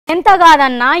ఎంత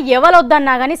కాదన్నా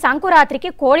ఎవలొద్దన్నా గాని సంకురాత్రికి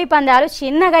కోడి పందాలు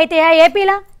చిన్నగైతేయా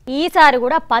ఏపీలా ఈసారి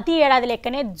కూడా ప్రతి ఏడాది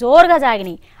లెక్కనే జోరుగా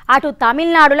సాగినాయి. అటు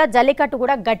తమిళనాడులో జల్లికట్టు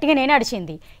కూడా గట్టిగానే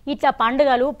నడిచింది. ఇట్లా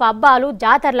పండుగలు పబ్బాలు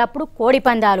జాతరలప్పుడు కోడి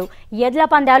పందాలు ఎడ్ల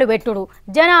పందాలు పెట్టుడు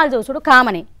జనాలు చూసుడు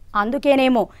కామనే.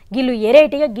 అందుకేనేమో గిల్లు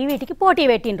ఎరేటిగా గివీటికి పోటీ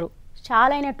పెట్టిండ్రు.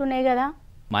 చాలా అయినట్టున్నాయి కదా.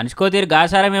 మనిషికో తీరు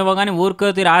ఆచారం ఏమో కానీ ఊరికో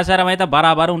తీరు ఆచారం అయితే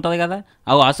బరాబరు ఉంటుంది కదా.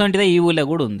 అవి అసొంటిదే ఈ ఊళ్ళో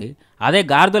కూడా ఉంది. అదే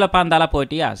గార్దుల పందాల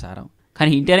పోటీ ఆచారం.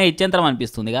 కానీ ఇంటనే ఇచ్చేంతరం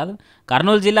అనిపిస్తుంది కాదు.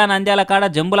 కర్నూలు జిల్లా నంద్యాల కాడ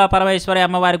జంబుల పరమేశ్వరి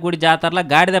అమ్మవారి గుడి జాతరలో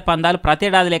గాడిద పందాలు ప్రతి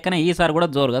ఏడాది లెక్కన ఈసారి కూడా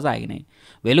జోరుగా సాగినాయి.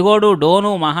 వెలుగోడు,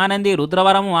 డోను, మహానంది,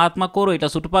 రుద్రవరము, ఆత్మకూరు ఇట్లా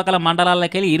చుట్టుపక్కల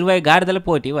మండలాలకు వెళ్ళి 20 గాడిదలు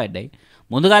పోటీ పడ్డాయి.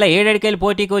 ముందుగాల 7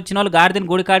 పోటీకి వచ్చిన వాళ్ళు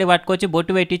గాడిదని గుడికాడి పట్టుకొచ్చి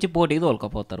బొట్టు పెట్టించి పోటీకి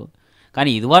తోలుకపోతారు. కానీ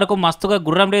ఇదివరకు మస్తుగా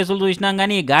గుర్రం రేసులు చూసినాం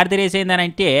కానీ ఈ గాడిద రేస్ ఏందని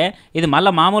అంటే ఇది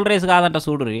మళ్ళీ మామూలు రేసు కాదంట.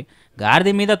 చూడురి,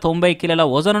 గాడిద మీద 90 కిలోల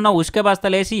వజనున్న ఉష్క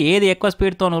బస్తలేసి ఏది ఎక్కువ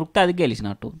స్పీడ్తో నొరికితే అది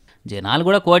గెలిచినట్టు. జనాలు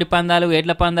కూడా కోడి పందాలు,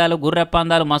 ఎడ్ల పందాలు, గుర్రె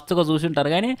పందాలు మస్తుగా చూసుంటారు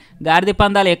కానీ గాడిద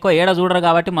పందాలు ఎక్కువ ఏడ చూడరు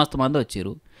కాబట్టి మస్తు మంది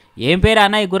వచ్చారు. ఏం పేరు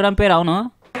అన్న ఈ గుర్రం పేరు? అవును,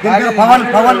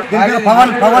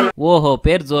 ఓహో,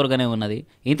 పేరు జోరుగానే ఉన్నది.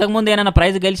 ఇంతకుముందు ఏమైనా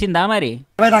ప్రైజ్ గెలిచిందా మరి?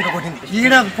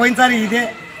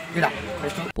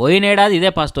 పోయినేడాది ఇదే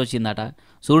ఫస్ట్ వచ్చిందట.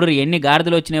 చూడరు ఎన్ని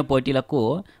గాడిదలు వచ్చినాయి పోటీలకు.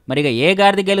 మరి ఇక ఏ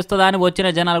గాడిద గెలుస్తుందా అని వచ్చిన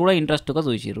జనాలు కూడా ఇంట్రెస్ట్గా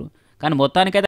చూసిర్రు. కానీ మొత్తానికైతే